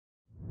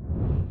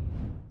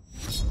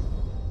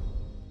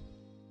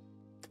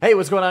Hey,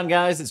 what's going on,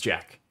 guys? It's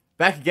Jack.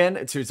 Back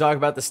again to talk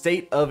about the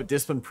state of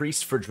Discipline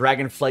Priest for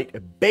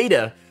Dragonflight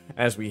Beta,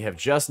 as we have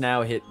just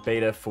now hit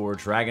beta for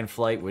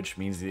Dragonflight, which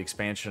means the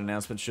expansion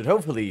announcement should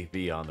hopefully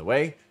be on the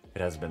way. It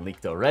hasn't been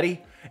leaked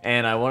already.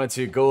 And I wanted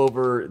to go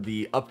over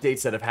the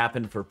updates that have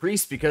happened for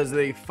Priest because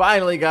they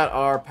finally got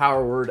our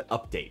Power Word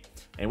update.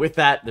 And with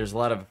that, there's a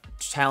lot of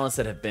talents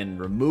that have been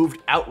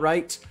removed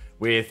outright,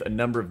 with a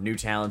number of new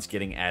talents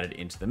getting added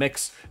into the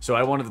mix. So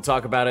I wanted to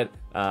talk about it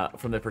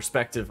from the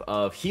perspective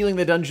of healing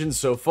the dungeons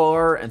so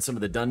far and some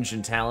of the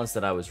dungeon talents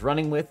that I was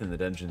running with and the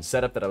dungeon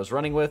setup that I was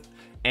running with.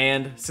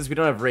 And since we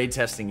don't have raid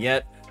testing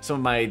yet, some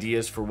of my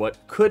ideas for what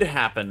could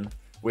happen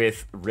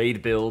with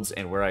raid builds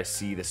and where I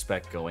see the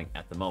spec going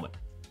at the moment.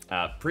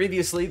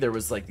 Previously, there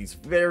was like these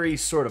very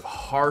sort of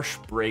harsh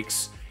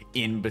breaks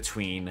in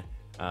between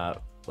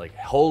like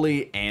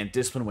Holy and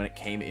Discipline when it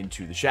came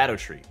into the Shadow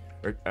Tree.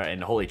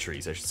 And holy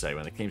trees, I should say,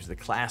 when it came to the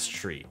class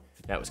tree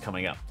that was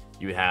coming up.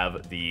 You would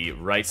have the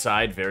right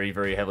side very,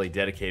 very heavily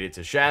dedicated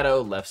to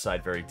Shadow, left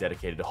side very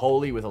dedicated to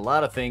Holy, with a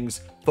lot of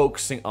things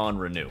focusing on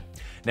Renew.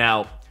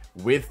 Now,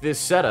 with this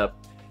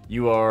setup,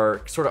 you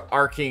are sort of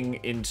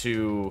arcing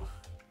into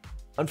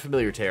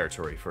unfamiliar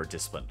territory for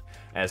Discipline,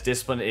 as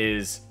Discipline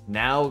is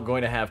now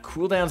going to have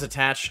cooldowns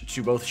attached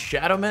to both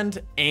Shadow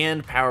Mend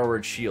and Power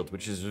Word Shield,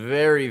 which is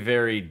very,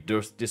 very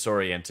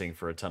disorienting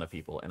for a ton of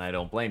people, and I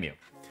don't blame you.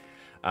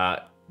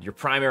 Your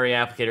primary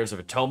applicators of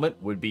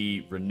Atonement would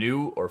be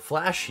Renew or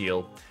Flash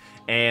Heal,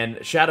 and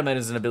Shadow Mend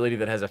is an ability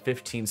that has a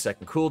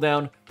 15-second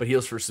cooldown, but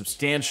heals for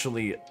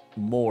substantially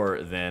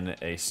more than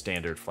a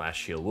standard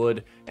Flash Heal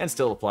would, and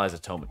still applies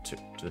Atonement to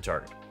the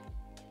target.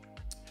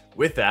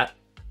 With that,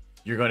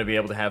 you're going to be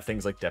able to have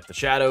things like Depth of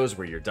Shadows,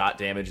 where your dot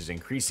damage is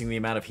increasing the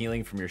amount of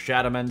healing from your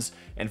Shadow Mends,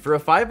 and for a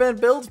 5-man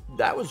build,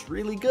 that was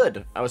really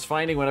good. I was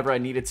finding whenever I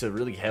needed to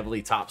really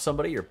heavily top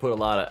somebody or put a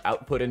lot of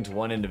output into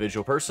one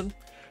individual person,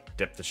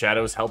 Depth of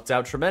Shadows helped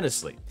out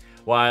tremendously.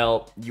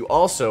 While you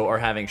also are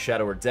having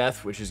Shadow or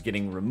Death, which is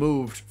getting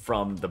removed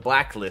from the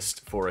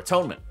blacklist for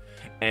Atonement.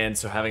 And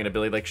so having an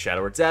ability like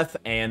Shadow or Death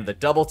and the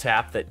double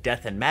tap that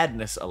Death and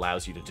Madness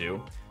allows you to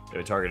do, if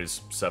a target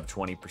is sub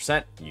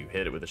 20%, you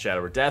hit it with a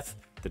Shadow or Death,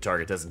 the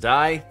target doesn't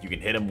die, you can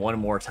hit him one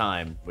more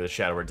time with a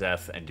Shadow or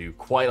Death and do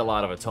quite a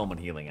lot of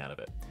Atonement healing out of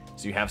it.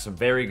 So you have some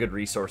very good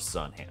resources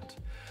on hand.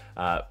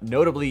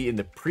 Notably, in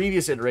the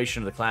previous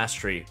iteration of the class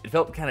tree, it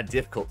felt kind of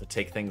difficult to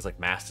take things like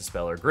Mass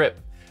Dispel or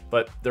Grip,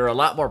 but they're a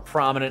lot more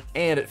prominent,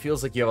 and it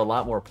feels like you have a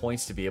lot more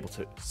points to be able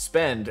to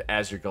spend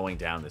as you're going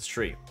down this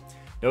tree.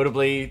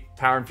 Notably,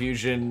 Power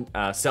Infusion,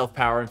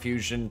 Self-Power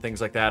Infusion,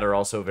 things like that are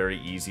also very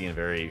easy and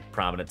very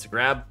prominent to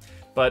grab,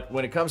 but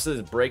when it comes to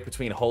the break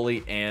between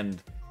Holy and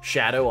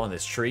Shadow on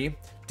this tree,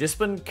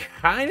 Discipline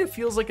kind of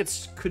feels like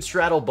it could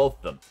straddle both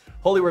of them.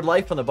 Holy Word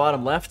Life on the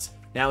bottom left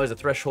now is a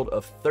threshold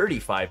of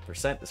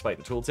 35% despite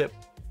the tooltip.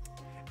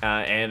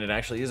 And it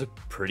actually is a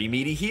pretty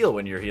meaty heal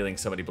when you're healing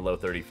somebody below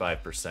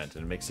 35%.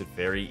 And it makes it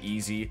very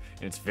easy,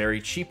 and it's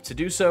very cheap to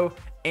do so,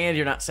 and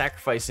you're not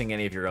sacrificing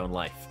any of your own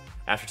life.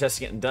 After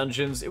testing it in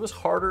dungeons, it was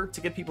harder to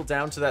get people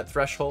down to that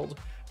threshold,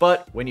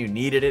 but when you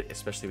needed it,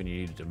 especially when you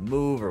needed to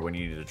move or when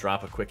you needed to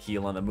drop a quick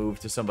heal on the move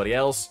to somebody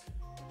else,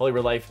 Holy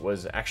Word Life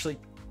was actually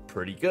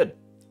pretty good.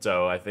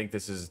 So I think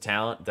this is a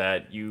talent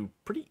that you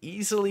pretty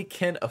easily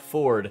can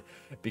afford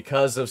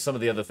because of some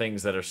of the other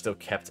things that are still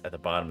kept at the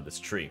bottom of this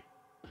tree.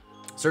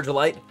 Surge of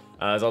Light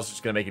is also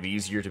just going to make it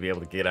easier to be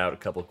able to get out a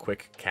couple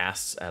quick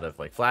casts out of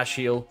like Flash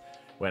Heal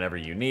whenever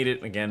you need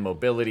it. Again,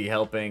 mobility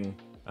helping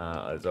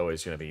is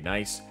always going to be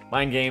nice.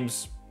 Mind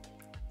Games,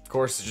 of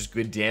course, is just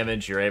good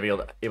damage. You're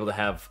able to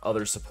have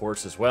other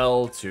supports as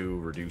well to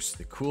reduce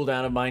the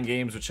cooldown of Mind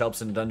Games, which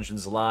helps in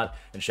dungeons a lot,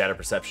 and Shadow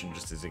Perception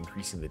just is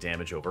increasing the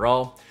damage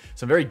overall.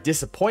 Some very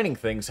disappointing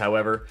things,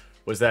 however,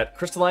 was that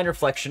Crystalline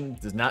Reflection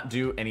does not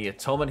do any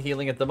Atonement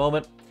healing at the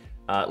moment.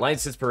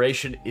 Lion's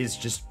Inspiration is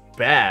just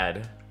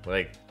bad.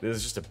 Like, this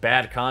is just a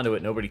bad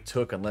conduit nobody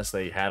took unless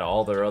they had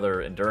all their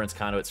other endurance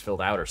conduits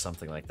filled out or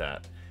something like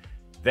that.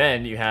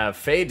 Then you have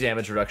Fade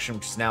damage reduction,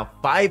 which is now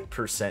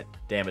 5%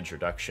 damage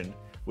reduction,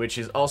 which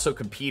is also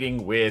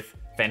competing with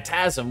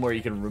Phantasm, where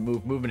you can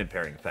remove movement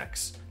impairing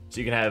effects. So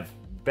you can have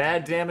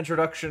bad damage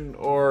reduction,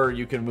 or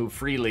you can move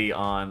freely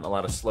on a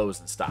lot of slows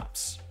and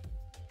stops.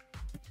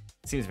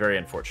 Seems very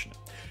unfortunate.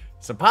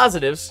 Some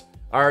positives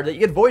are that you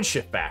get Void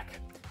Shift back.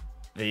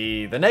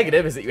 The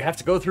negative is that you have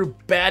to go through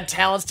bad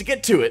talents to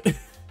get to it.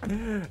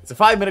 It's a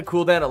 5-minute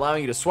cooldown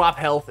allowing you to swap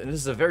health, and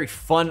this is a very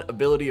fun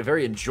ability, a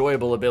very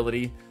enjoyable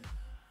ability.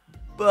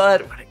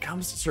 But when it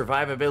comes to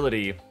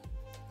survivability,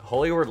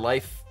 Holy Word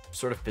Life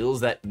sort of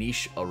fills that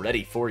niche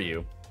already for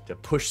you to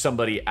push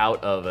somebody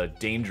out of a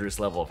dangerous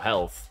level of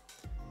health.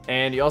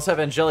 And you also have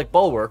Angelic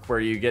Bulwark, where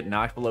you get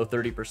knocked below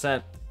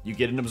 30%, you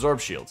get an Absorb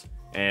Shield.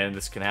 And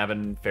this can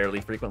happen fairly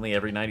frequently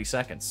every 90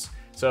 seconds.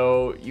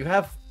 So you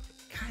have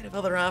kind of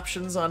other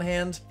options on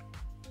hand,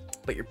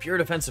 but your pure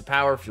defensive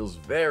power feels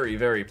very,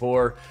 very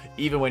poor,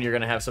 even when you're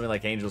going to have something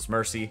like Angel's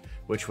Mercy,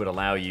 which would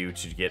allow you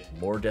to get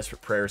more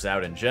Desperate Prayers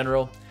out in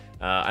general.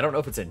 I don't know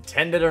if it's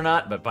intended or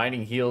not, but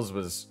Binding Heals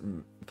was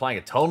applying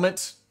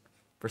Atonement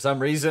For some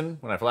reason,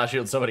 when I flash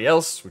healed somebody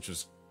else, which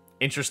was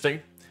interesting.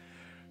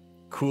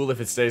 Cool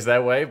if it stays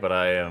that way, but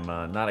I am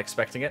not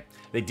expecting it.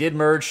 They did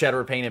merge Shadow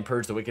Repain and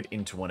Purge the Wicked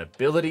into one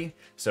ability.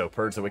 So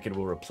Purge the Wicked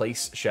will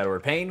replace Shadow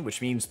Repain,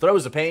 which means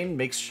Throws of Pain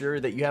makes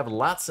sure that you have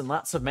lots and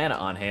lots of mana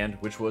on hand,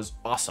 which was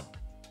awesome.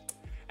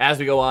 As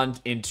we go on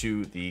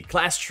into the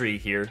class tree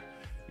here,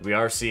 we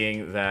are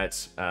seeing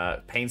that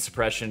Pain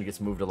Suppression gets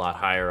moved a lot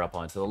higher up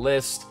onto the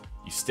list.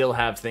 You still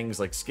have things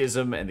like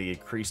Schism and the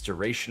increased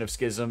duration of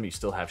Schism. You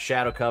still have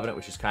Shadow Covenant,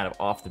 which is kind of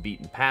off the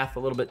beaten path a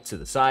little bit to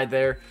the side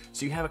there.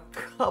 So you have a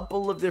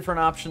couple of different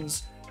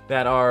options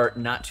that are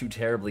not too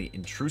terribly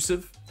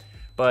intrusive.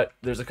 But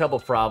there's a couple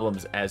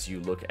problems as you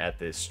look at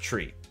this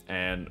tree.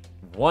 And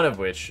one of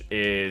which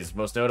is,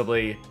 most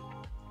notably,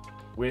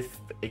 with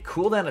a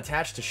cooldown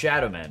attached to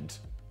Shadow Mend,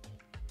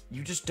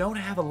 you just don't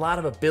have a lot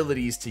of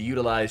abilities to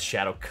utilize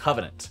Shadow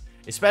Covenant.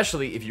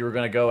 Especially if you were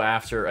going to go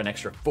after an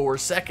extra 4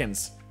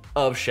 seconds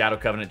of Shadow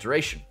Covenant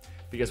duration.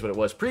 Because what it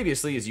was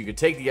previously is you could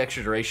take the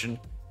extra duration,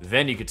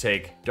 then you could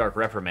take Dark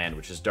Reprimand,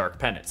 which is Dark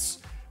Penance.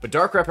 But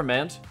Dark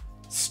Reprimand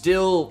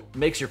still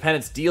makes your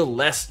penance deal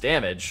less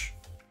damage,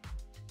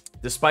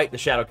 despite the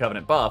Shadow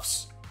Covenant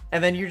buffs,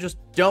 and then you just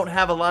don't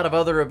have a lot of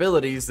other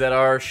abilities that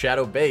are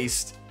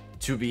Shadow-based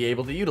to be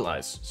able to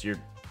utilize. So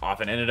you're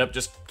often ended up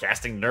just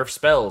casting nerf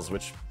spells,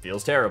 which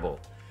feels terrible.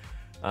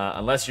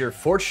 Unless you're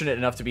fortunate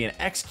enough to be in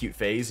Execute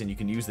phase and you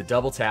can use the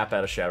double tap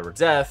out of Shadow or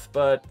Death,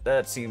 but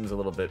that seems a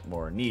little bit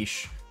more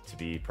niche to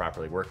be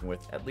properly working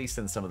with, at least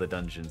in some of the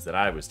dungeons that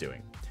I was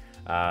doing.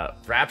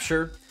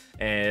 Rapture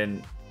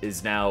and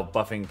is now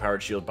buffing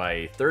Powered Shield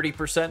by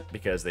 30%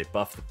 because they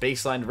buffed the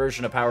baseline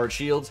version of Powered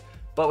Shield,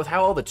 but with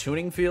how all the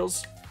tuning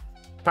feels,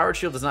 Powered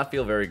Shield does not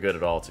feel very good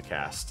at all to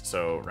cast.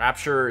 So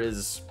Rapture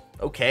is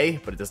okay,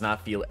 but it does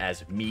not feel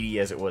as meaty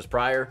as it was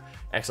prior.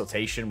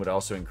 Exaltation would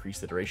also increase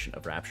the duration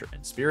of Rapture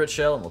and Spirit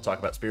Shell, and we'll talk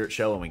about Spirit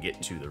Shell when we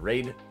get to the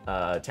raid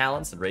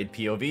talents and raid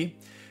POV.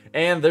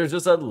 And there's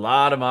just a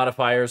lot of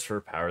modifiers for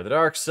Power of the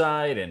Dark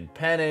Side and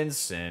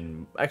Penance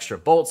and extra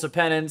bolts of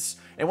Penance.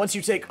 And once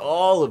you take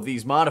all of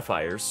these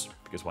modifiers,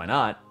 because why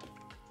not,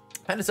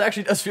 Penance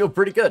actually does feel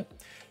pretty good.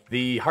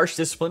 The Harsh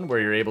Discipline,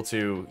 where you're able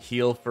to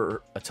heal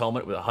for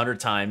Atonement with 100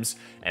 times,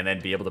 and then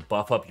be able to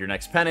buff up your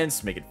next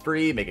Penance, make it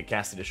free, make it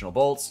cast additional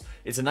bolts.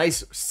 It's a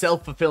nice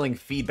self-fulfilling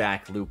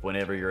feedback loop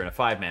whenever you're in a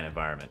 5-man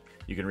environment.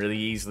 You can really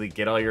easily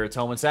get all your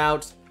Atonements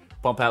out,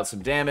 bump out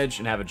some damage,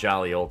 and have a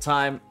jolly old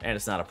time, and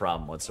it's not a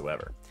problem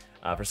whatsoever.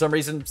 For some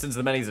reason, since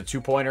the Many is a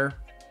 2-pointer,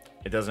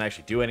 it doesn't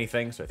actually do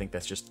anything, so I think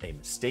that's just a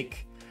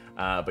mistake.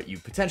 But you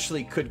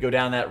potentially could go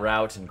down that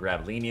route and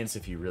grab Lenience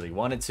if you really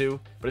wanted to,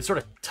 but it's sort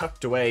of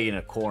tucked away in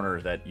a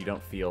corner that you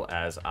don't feel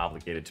as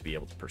obligated to be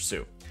able to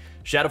pursue.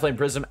 Shadowflame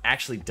Prism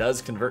actually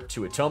does convert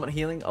to Atonement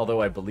Healing,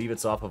 although I believe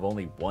it's off of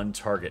only 1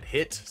 target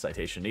hit,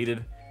 citation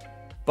needed.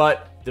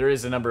 But there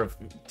is a number of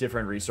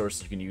different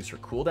resources you can use for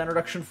cooldown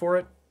reduction for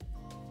it.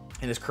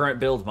 In this current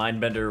build,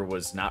 Mindbender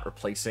was not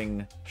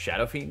replacing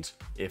Shadow Fiend,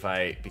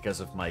 because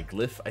of my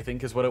glyph, I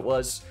think is what it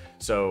was.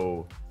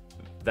 So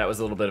that was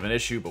a little bit of an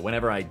issue, but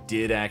whenever I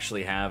did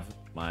actually have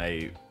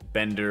my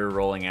Bender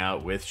rolling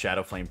out with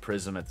Shadowflame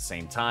Prism at the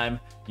same time,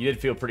 you did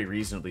feel pretty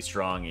reasonably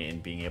strong in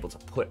being able to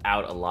put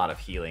out a lot of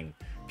healing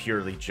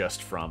purely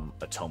just from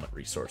Atonement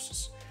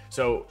resources.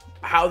 So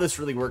how this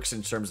really works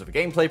in terms of a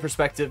gameplay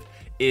perspective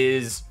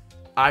is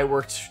I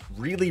worked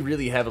really,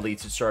 really heavily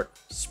to start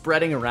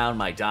spreading around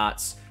my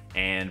dots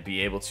and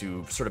be able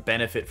to sort of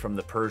benefit from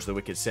the Purge the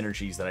Wicked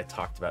synergies that I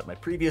talked about in my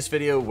previous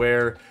video,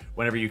 where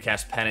whenever you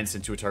cast Penance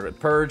into a target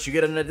with Purge, you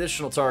get an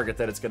additional target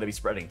that it's going to be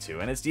spreading to,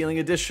 and it's dealing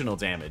additional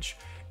damage,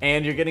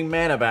 and you're getting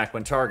mana back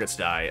when targets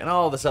die, and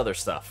all this other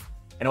stuff.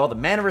 And while the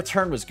mana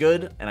return was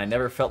good, and I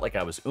never felt like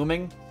I was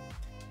ooming,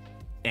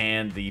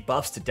 and the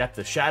buffs to Depth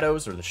of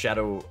Shadows, or the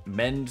Shadow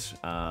Mend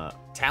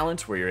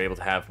talent, where you're able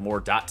to have more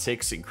dot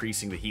ticks,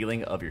 increasing the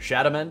healing of your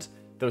Shadow Mend,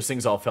 those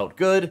things all felt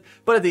good,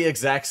 but at the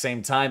exact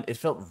same time, it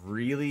felt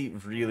really,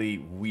 really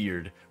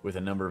weird with a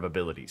number of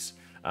abilities.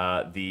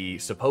 The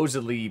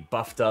supposedly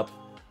buffed up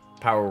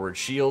Power Word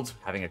Shield,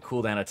 having a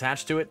cooldown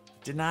attached to it,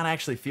 did not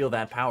actually feel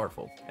that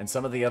powerful. And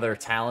some of the other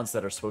talents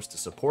that are supposed to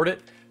support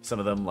it, some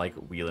of them like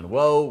Wheel and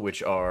Woe,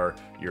 which are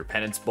your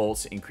Penance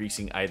Bolts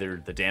increasing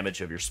either the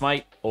damage of your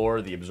Smite or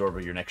the absorb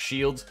of your next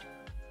shield,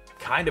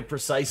 kind of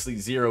precisely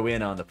zero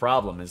in on the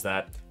problem, is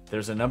that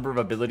there's a number of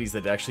abilities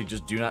that actually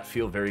just do not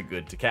feel very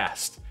good to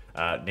cast.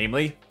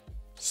 Namely,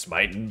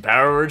 Smite and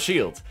Power Word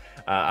Shield.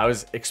 I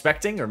was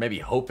expecting, or maybe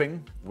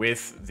hoping,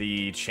 with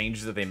the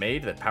changes that they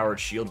made, that Powered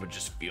Shield would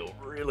just feel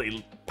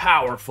really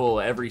powerful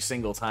every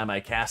single time I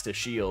cast a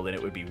shield, and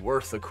it would be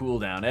worth the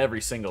cooldown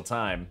every single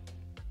time.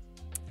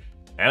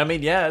 And I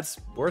mean, yeah, it's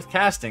worth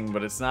casting,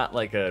 but it's not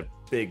like a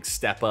big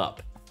step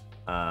up.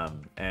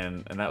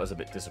 And that was a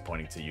bit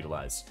disappointing to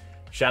utilize.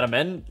 Shadow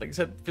Mend, like I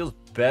said, feels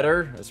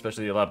better,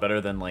 especially a lot better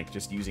than like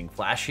just using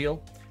Flash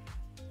Heal.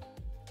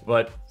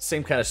 But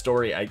same kind of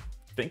story. I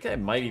think I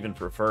might even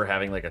prefer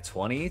having like a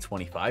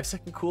 20-25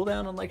 second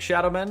cooldown on like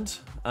Shadow Mend,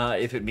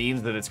 if it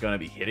means that it's going to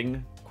be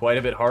hitting quite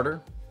a bit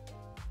harder.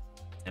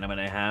 And I'm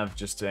going to have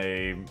just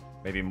a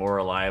maybe more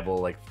reliable,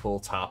 like, full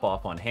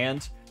top-off on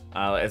hand.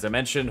 As I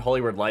mentioned,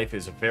 Holy Word Life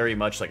is very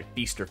much like a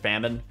feast or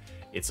famine.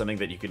 It's something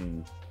that you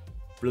can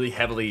really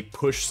heavily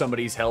push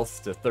somebody's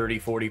health to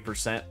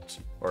 30-40%,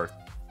 or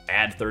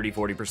add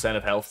 30-40%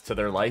 of health to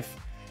their life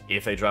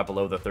if they drop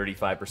below the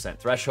 35%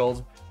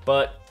 threshold.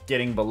 But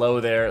getting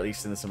below there, at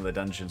least in some of the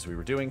dungeons we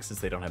were doing,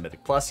 since they don't have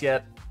Mythic Plus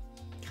yet,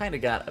 kind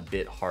of got a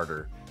bit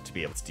harder to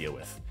be able to deal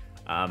with.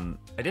 I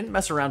didn't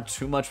mess around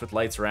too much with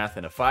Light's Wrath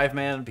in a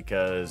 5-man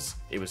because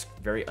it was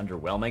very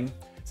underwhelming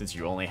since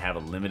you only have a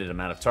limited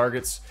amount of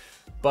targets,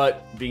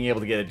 but being able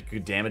to get a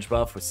good damage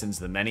buff with Sins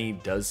of the Many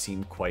does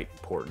seem quite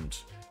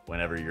important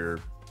whenever you're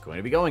going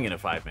to be going in a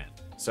 5-man.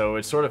 So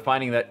it's sort of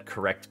finding that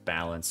correct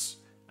balance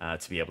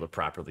to be able to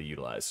properly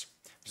utilize.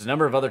 There's a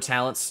number of other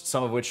talents,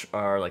 some of which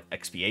are like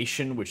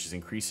Expiation, which is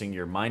increasing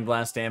your Mind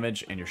Blast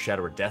damage and your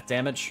Shadow or Death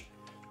damage.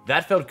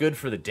 That felt good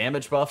for the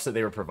damage buffs that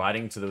they were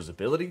providing to those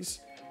abilities,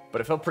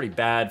 but it felt pretty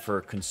bad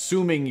for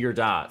consuming your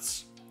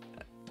dots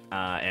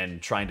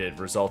and trying to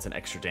result in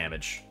extra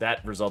damage.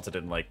 That resulted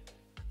in like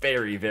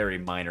very, very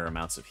minor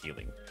amounts of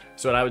healing.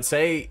 So what I would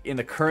say in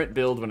the current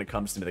build when it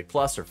comes to Mythic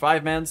Plus or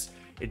 5-mans,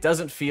 it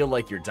doesn't feel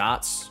like your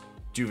dots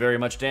do very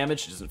much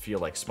damage, it doesn't feel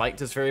like Smite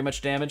does very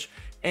much damage,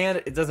 and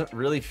it doesn't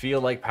really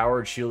feel like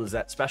Powered Shield is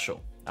that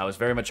special. I was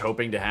very much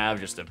hoping to have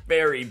just a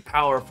very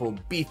powerful,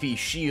 beefy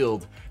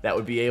shield that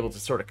would be able to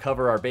sort of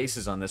cover our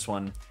bases on this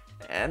one,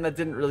 and that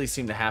didn't really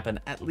seem to happen,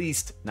 at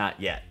least not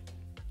yet.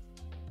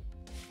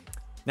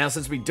 Now,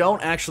 since we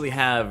don't actually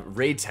have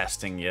raid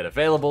testing yet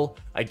available,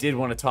 I did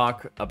want to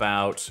talk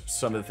about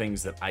some of the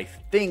things that I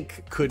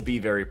think could be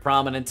very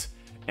prominent,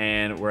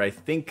 and where I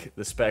think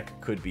the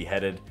spec could be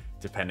headed,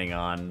 depending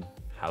on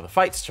how the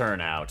fights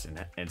turn out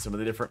and some of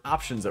the different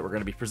options that we're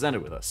going to be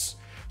presented with us.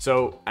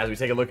 So, as we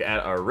take a look at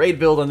our raid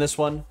build on this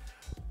one,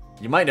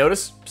 you might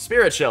notice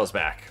Spirit Shell's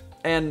back.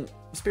 And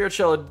Spirit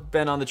Shell had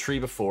been on the tree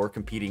before,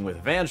 competing with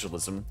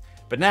Evangelism,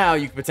 but now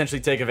you can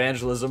potentially take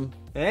Evangelism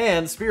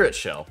and Spirit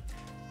Shell.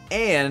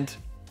 And,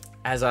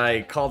 as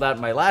I called out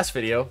in my last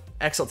video,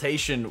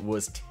 Exaltation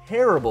was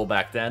terrible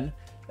back then,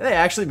 and they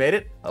actually made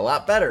it a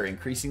lot better,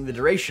 increasing the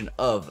duration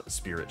of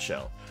Spirit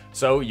Shell.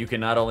 So you can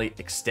not only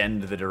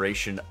extend the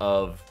duration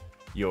of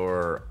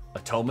your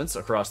atonements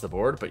across the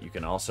board, but you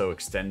can also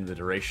extend the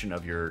duration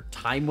of your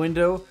time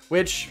window,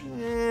 which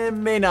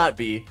may not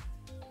be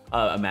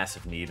a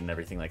massive need and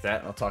everything like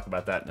that. And I'll talk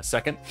about that in a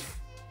second.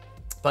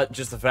 But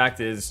just the fact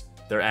is,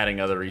 they're adding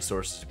other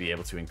resources to be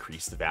able to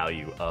increase the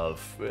value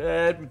of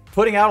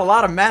putting out a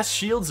lot of mass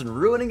shields and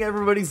ruining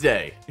everybody's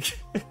day.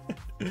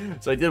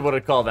 So I did want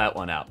to call that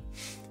one out.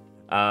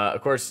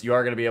 Of course, you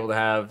are going to be able to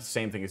have the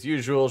same thing as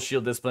usual,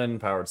 Shield Discipline,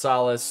 Powered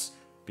Solace,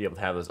 be able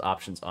to have those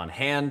options on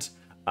hand.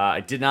 I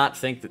did not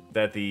think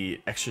that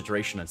the extra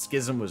duration on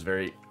Schism was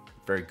very,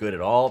 very good at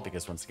all,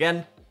 because once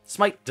again,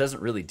 Smite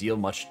doesn't really deal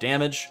much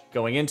damage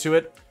going into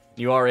it.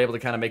 You are able to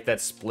kind of make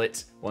that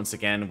split, once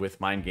again, with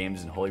Mind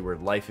Games and Holy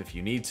Word Life if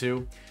you need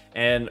to.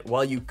 And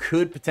while you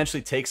could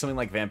potentially take something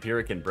like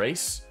Vampiric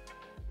Embrace,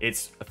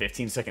 it's a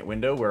 15-second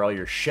window where all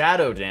your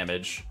shadow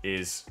damage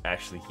is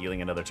actually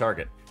healing another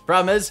target.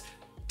 Problem is,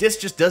 Disc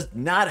just does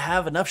not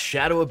have enough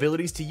shadow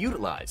abilities to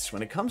utilize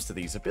when it comes to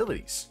these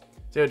abilities.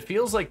 So it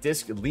feels like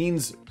Disc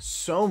leans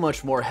so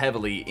much more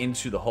heavily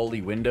into the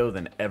Holy Window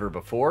than ever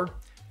before.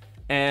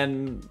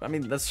 And, I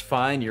mean, that's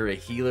fine, you're a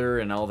healer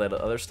and all that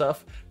other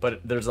stuff,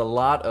 but there's a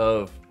lot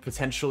of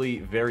potentially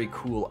very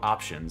cool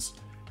options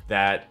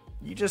that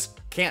you just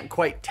can't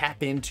quite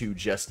tap into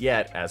just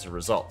yet as a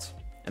result.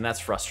 And that's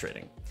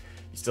frustrating.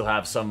 You still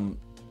have some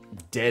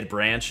dead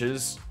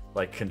branches,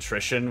 like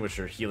Contrition, which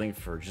are healing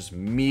for just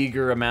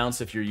meager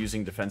amounts if you're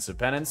using Defensive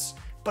Penance.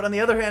 But on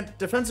the other hand,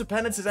 Defensive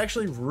Penance is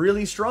actually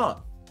really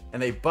strong,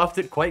 and they buffed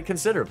it quite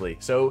considerably.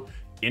 So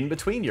in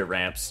between your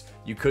ramps,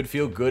 you could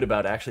feel good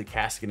about actually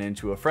casting it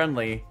into a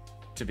friendly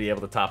to be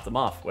able to top them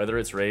off, whether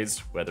it's Raids,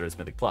 whether it's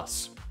Mythic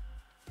Plus.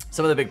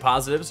 Some of the big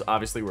positives,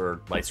 obviously,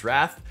 were Light's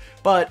Wrath,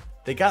 but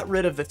they got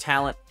rid of the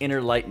talent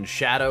Inner Light and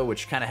Shadow,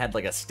 which kind of had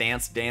like a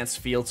stance dance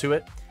feel to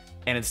it.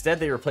 And instead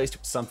they replaced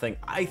it with something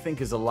I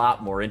think is a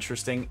lot more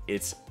interesting.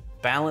 It's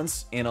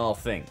Balance in All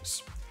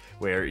Things,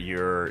 where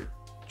your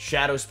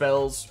shadow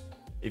spells,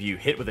 if you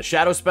hit with a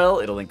shadow spell,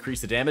 it'll increase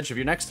the damage of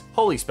your next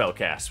holy spell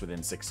cast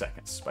within 6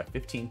 seconds by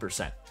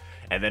 15%.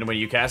 And then when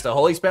you cast a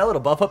holy spell,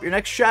 it'll buff up your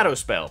next shadow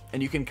spell.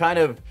 And you can kind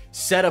of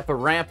set up a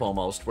ramp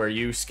almost where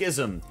you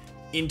Schism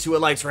into a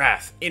Light's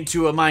Wrath,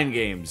 into a Mind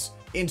Games,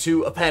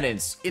 into a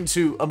Penance,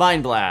 into a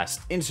Mind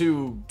Blast,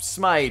 into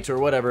Smite, or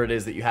whatever it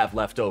is that you have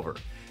left over.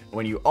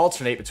 When you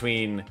alternate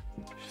between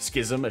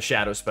Schism, a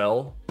shadow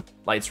spell,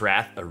 Light's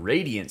Wrath, a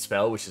radiant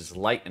spell, which is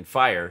light and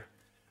fire,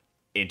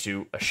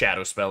 into a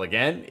shadow spell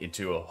again,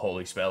 into a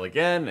holy spell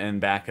again, and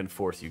back and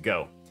forth you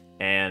go.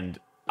 And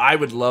I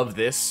would love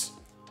this.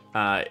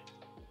 It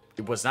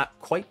was not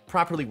quite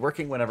properly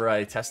working whenever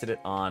I tested it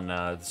on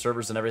the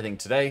servers and everything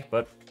today,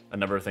 but a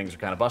number of things are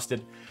kind of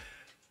busted.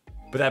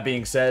 But that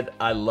being said,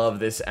 I love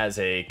this as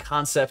a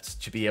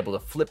concept to be able to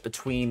flip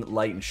between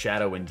light and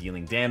shadow when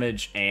dealing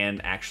damage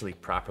and actually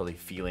properly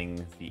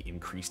feeling the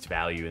increased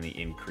value and the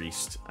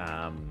increased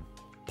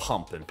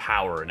pump and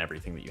power and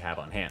everything that you have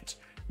on hand.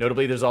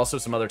 Notably, there's also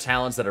some other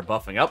talents that are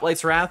buffing up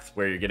Light's Wrath,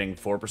 where you're getting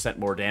 4%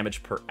 more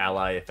damage per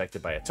ally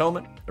affected by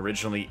Atonement.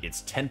 Originally,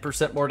 it's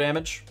 10% more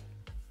damage,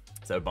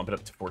 so I would bump it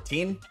up to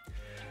 14.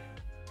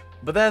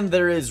 But then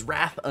there is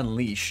Wrath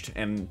Unleashed,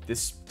 and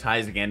this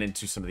ties again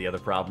into some of the other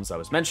problems I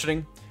was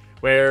mentioning,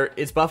 where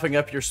it's buffing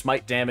up your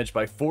smite damage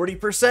by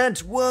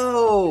 40%.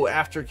 Whoa!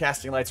 After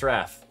casting Light's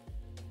Wrath.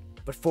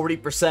 But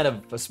 40%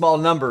 of a small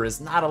number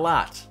is not a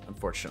lot,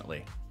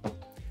 unfortunately.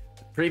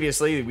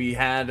 Previously, we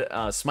had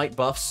smite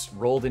buffs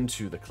rolled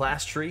into the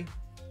class tree,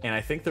 and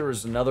I think there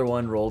was another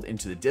one rolled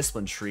into the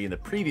discipline tree in the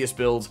previous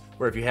build,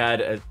 where if you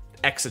had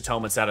X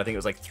atonements out, I think it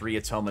was like 3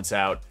 atonements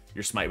out,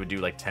 your smite would do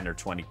like 10 or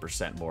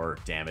 20% more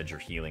damage or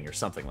healing or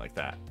something like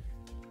that.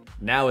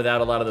 Now,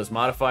 without a lot of those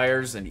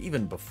modifiers, and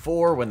even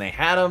before when they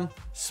had them,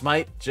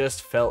 smite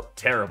just felt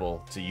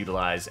terrible to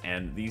utilize,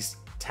 and these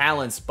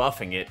talents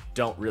buffing it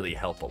don't really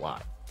help a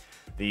lot.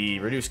 The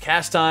reduced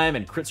cast time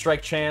and crit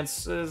strike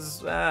chance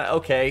is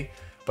okay,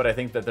 but I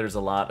think that there's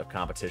a lot of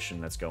competition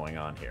that's going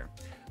on here.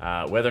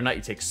 Whether or not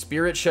you take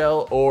Spirit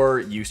Shell or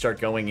you start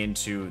going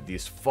into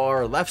this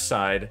far left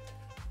side,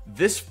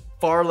 this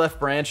far left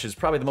branch is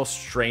probably the most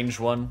strange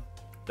one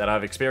that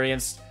I've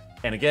experienced.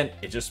 And again,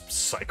 it just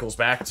cycles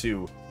back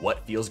to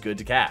what feels good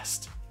to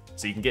cast.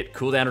 So you can get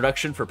cooldown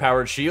reduction for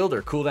Powered Shield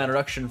or cooldown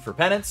reduction for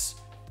Penance,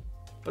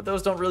 but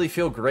those don't really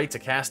feel great to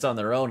cast on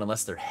their own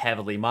unless they're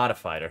heavily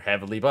modified or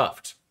heavily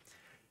buffed.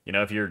 You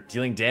know, if you're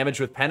dealing damage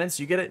with Penance,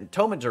 you get it in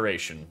Atonement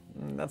duration.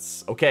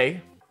 That's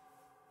okay.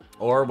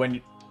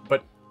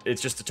 But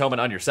it's just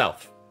Atonement on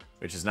yourself,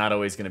 which is not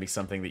always going to be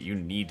something that you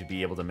need to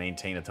be able to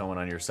maintain Atonement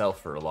on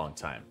yourself for a long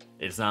time.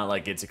 It's not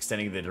like it's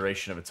extending the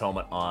duration of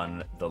Atonement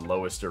on the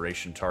lowest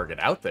duration target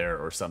out there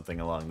or something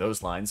along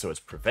those lines, so it's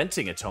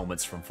preventing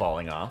Atonements from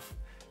falling off.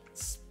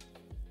 It's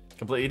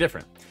completely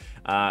different.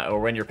 Or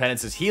when your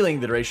Penance is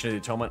healing, the duration of the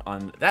Atonement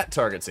on that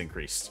target's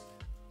increased.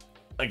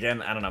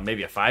 Again, I don't know,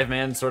 maybe a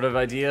 5-man sort of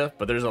idea,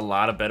 but there's a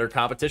lot of better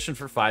competition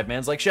for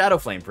 5-mans like Shadow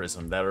Flame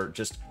Prism that are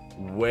just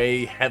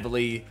way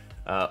heavily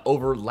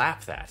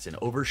overlap that and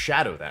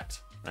overshadow that,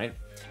 right?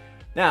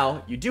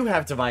 Now, you do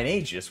have Divine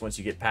Aegis once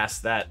you get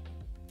past that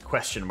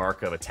question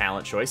mark of a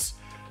talent choice,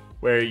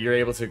 where you're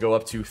able to go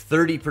up to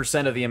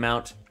 30% of the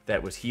amount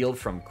that was healed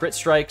from crit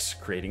strikes,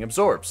 creating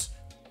absorbs.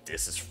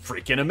 This is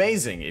freaking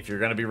amazing. If you're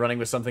going to be running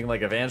with something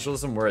like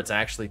Evangelism where it's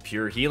actually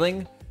pure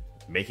healing,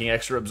 making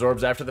extra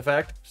absorbs after the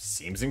fact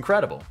seems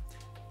incredible.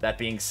 That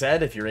being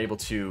said, if you're able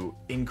to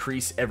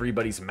increase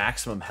everybody's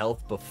maximum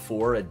health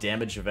before a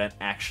damage event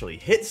actually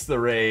hits the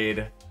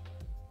raid,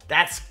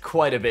 that's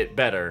quite a bit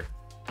better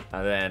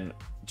than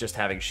just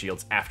having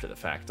shields after the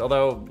fact.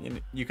 Although,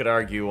 you could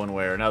argue one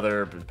way or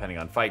another, depending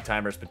on fight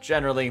timers, but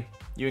generally,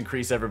 you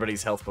increase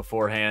everybody's health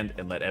beforehand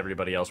and let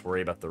everybody else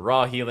worry about the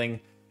raw healing,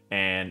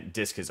 and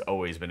Disc has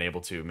always been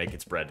able to make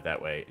its bread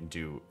that way and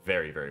do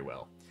very, very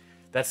well.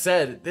 That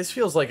said, this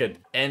feels like an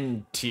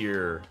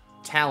N-tier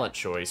talent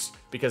choice,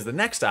 because the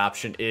next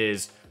option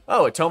is,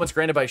 oh, atonements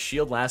granted by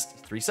shield last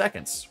 3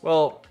 seconds.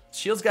 Well,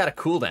 shield's got a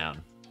cooldown,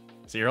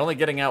 so you're only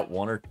getting out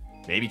 1 or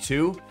maybe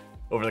 2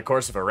 over the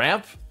course of a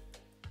ramp.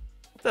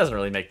 Doesn't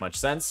really make much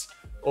sense.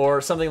 Or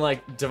something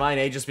like Divine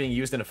Aegis being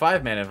used in a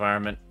 5-man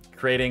environment,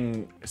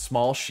 creating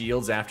small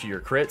shields after your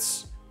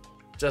crits.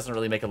 Doesn't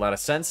really make a lot of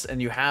sense.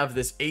 And you have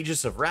this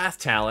Aegis of Wrath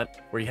talent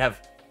where you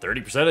have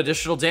 30%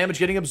 additional damage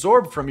getting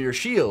absorbed from your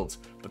shield,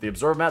 but the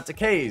absorb amount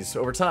decays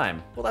over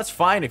time. Well, that's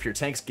fine if your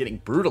tank's getting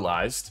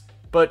brutalized,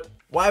 but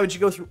why would you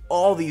go through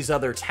all these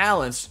other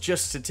talents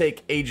just to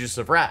take Aegis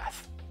of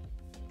Wrath?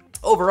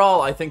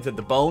 Overall, I think that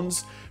the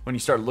bones, when you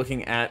start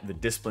looking at the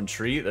discipline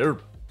tree, they're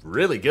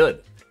really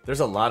good.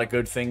 There's a lot of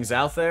good things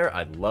out there.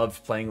 I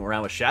love playing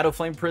around with Shadow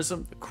Flame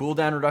Prism. The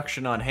cooldown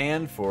reduction on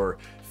hand for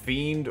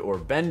Fiend or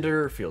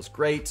Bender feels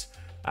great.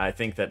 I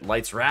think that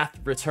Light's Wrath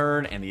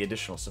return and the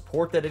additional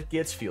support that it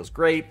gets feels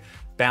great.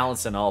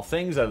 Balance in all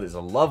things, that is a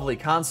lovely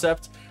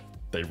concept.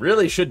 They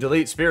really should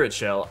delete Spirit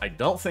Shell. I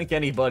don't think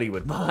anybody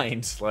would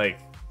mind. Like,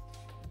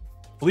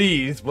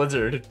 please,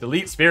 Blizzard,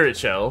 delete Spirit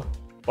Shell.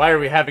 Why are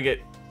we having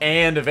it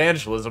and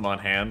Evangelism on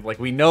hand? Like,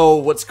 we know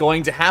what's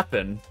going to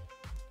happen.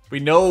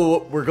 We know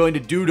what we're going to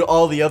do to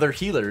all the other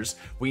healers.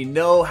 We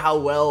know how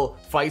well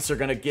fights are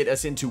going to get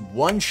us into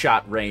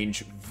one-shot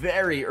range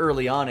very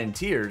early on in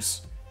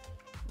tiers.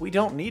 We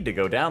don't need to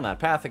go down that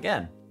path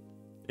again.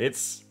 I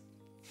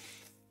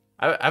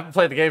haven't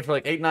played the game for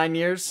like 8-9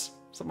 years,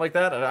 something like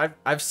that.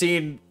 I've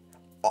seen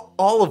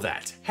all of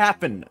that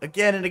happen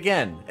again and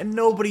again, and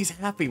nobody's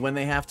happy when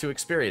they have to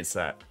experience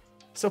that.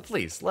 So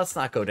please, let's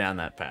not go down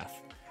that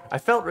path. I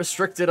felt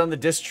restricted on the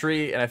disc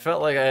tree, and I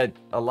felt like I had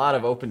a lot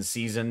of open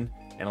season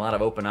and a lot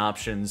of open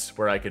options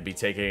where I could be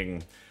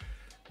taking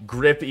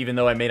Grip even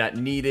though I may not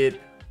need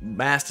it,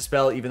 Mass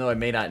Dispel even though I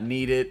may not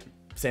need it,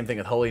 Same thing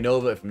with Holy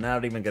Nova. If I'm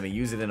not even going to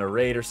use it in a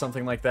raid or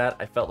something like that,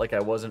 I felt like I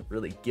wasn't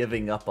really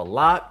giving up a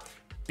lot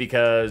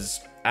because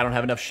I don't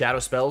have enough shadow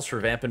spells for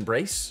Vamp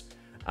Embrace.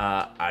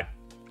 I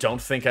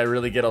don't think I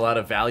really get a lot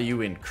of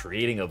value in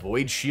creating a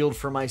Void Shield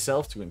for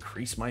myself to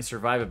increase my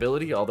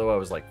survivability, although I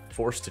was like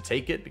forced to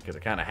take it because I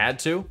kind of had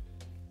to.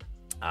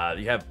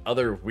 You have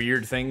other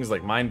weird things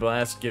like Mind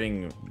Blast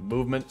giving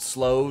movement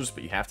slows,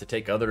 but you have to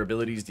take other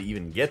abilities to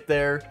even get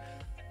there.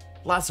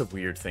 Lots of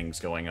weird things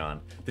going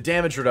on. The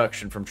damage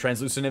reduction from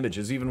Translucent Image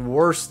is even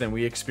worse than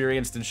we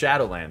experienced in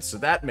Shadowlands, so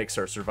that makes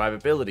our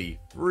survivability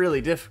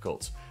really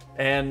difficult.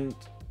 And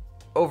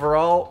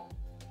overall,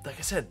 like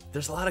I said,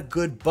 there's a lot of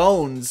good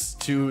bones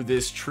to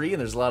this tree, and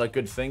there's a lot of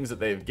good things that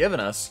they've given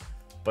us,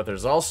 but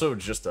there's also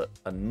just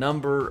a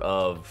number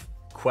of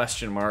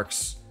question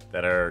marks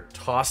that are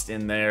tossed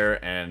in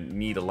there and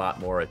need a lot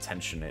more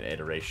attention and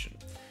iteration.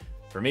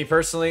 For me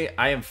personally,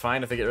 I am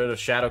fine if they get rid of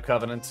Shadow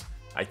Covenant.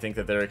 I think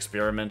that their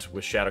experiment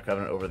with Shadow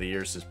Covenant over the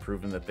years has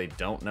proven that they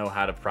don't know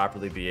how to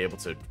properly be able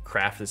to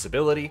craft this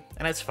ability,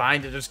 and it's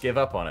fine to just give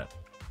up on it.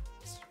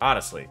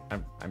 Honestly,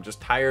 I'm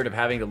just tired of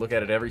having to look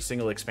at it every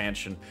single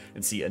expansion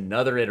and see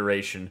another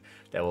iteration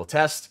that will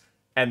test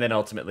and then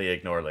ultimately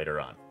ignore later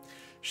on.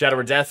 Shadow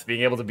or Death,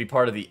 being able to be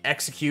part of the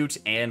Execute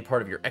and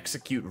part of your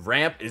Execute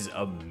ramp is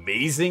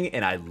amazing,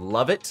 and I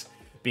love it.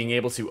 Being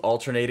able to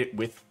alternate it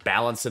with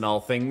Balance in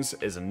All Things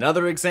is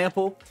another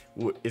example.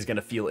 Is going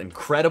to feel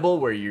incredible,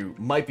 where you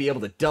might be able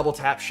to double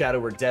tap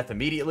Shadow or Death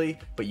immediately,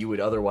 but you would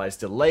otherwise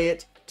delay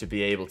it to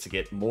be able to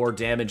get more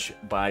damage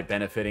by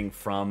benefiting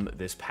from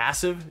this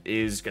passive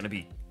is going to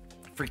be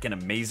freaking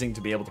amazing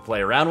to be able to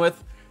play around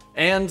with.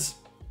 And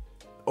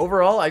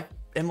overall, I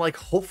am like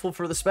hopeful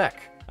for the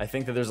spec. I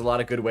think that there's a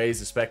lot of good ways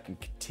the spec can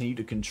continue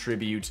to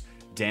contribute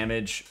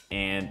damage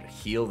and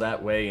heal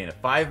that way in a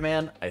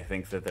 5-man. I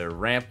think that their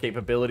ramp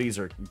capabilities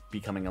are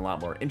becoming a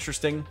lot more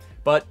interesting,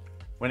 but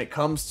when it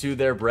comes to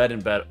their bread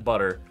and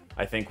butter,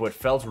 I think what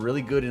felt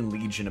really good in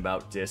Legion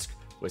about Disc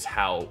was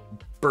how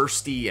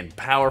bursty and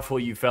powerful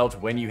you felt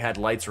when you had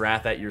Light's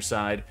Wrath at your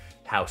side,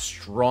 how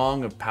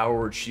strong of power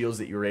word shields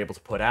that you were able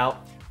to put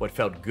out. What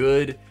felt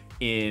good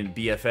in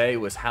BFA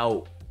was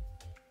how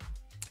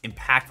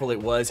impactful it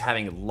was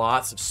having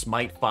lots of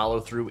smite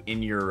follow through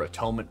in your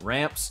atonement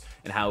ramps,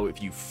 and how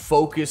if you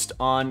focused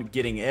on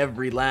getting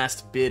every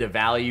last bit of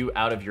value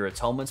out of your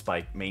atonements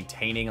by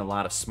maintaining a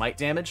lot of smite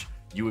damage,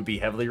 you would be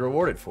heavily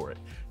rewarded for it.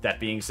 That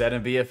being said,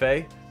 in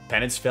BFA,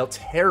 Penance felt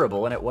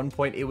terrible, and at one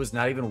point it was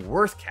not even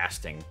worth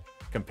casting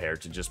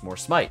compared to just more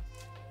smite.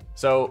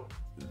 So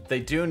they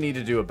do need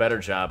to do a better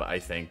job, I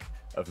think,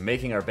 of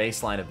making our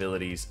baseline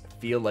abilities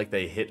feel like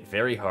they hit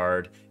very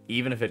hard,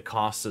 even if it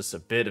costs us a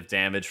bit of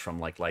damage from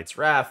like Light's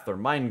Wrath or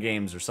Mind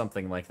Games or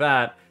something like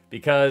that,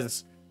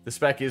 because the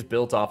spec is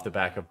built off the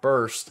back of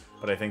Burst,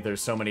 but I think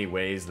there's so many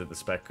ways that the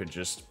spec could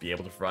just be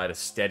able to provide a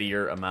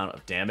steadier amount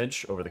of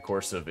damage over the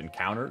course of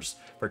encounters,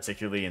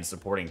 particularly in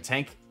supporting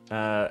tank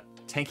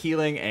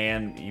healing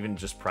and even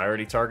just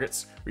priority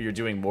targets, where you're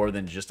doing more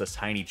than just a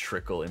tiny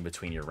trickle in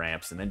between your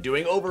ramps and then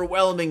doing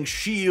overwhelming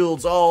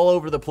shields all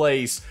over the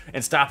place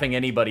and stopping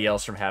anybody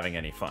else from having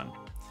any fun.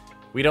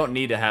 We don't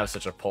need to have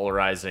such a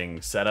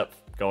polarizing setup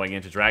going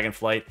into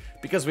Dragonflight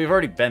because we've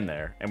already been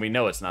there and we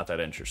know it's not that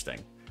interesting.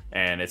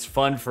 And it's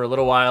fun for a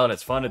little while, and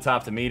it's fun to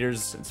top the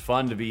meters, it's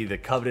fun to be the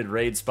coveted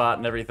raid spot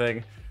and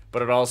everything,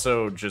 but it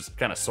also just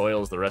kind of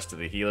soils the rest of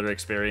the healer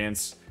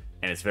experience,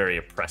 and it's very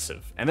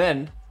oppressive. And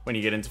then, when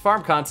you get into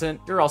farm content,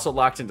 you're also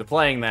locked into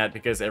playing that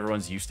because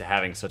everyone's used to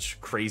having such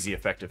crazy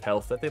effective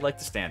health that they like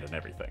to stand on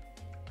everything.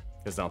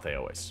 Because don't they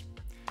always?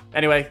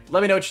 Anyway,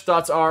 let me know what your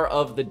thoughts are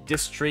of the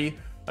disc tree.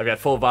 I've got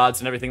full VODs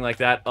and everything like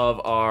that of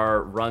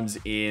our runs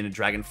in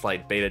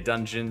Dragonflight beta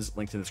dungeons,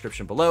 linked in the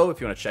description below if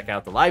you want to check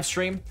out the live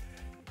stream.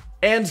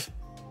 And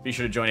be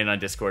sure to join in on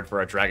Discord for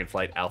our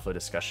Dragonflight alpha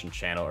discussion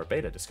channel, or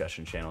beta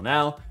discussion channel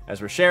now,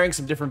 as we're sharing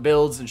some different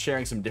builds and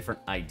sharing some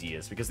different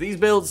ideas, because these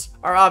builds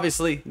are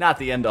obviously not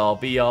the end-all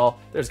be-all.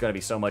 There's going to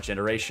be so much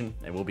iteration,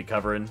 and we'll be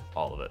covering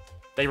all of it.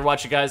 Thank you for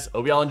watching, guys.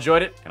 Hope you all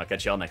enjoyed it, and I'll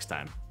catch you all next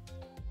time.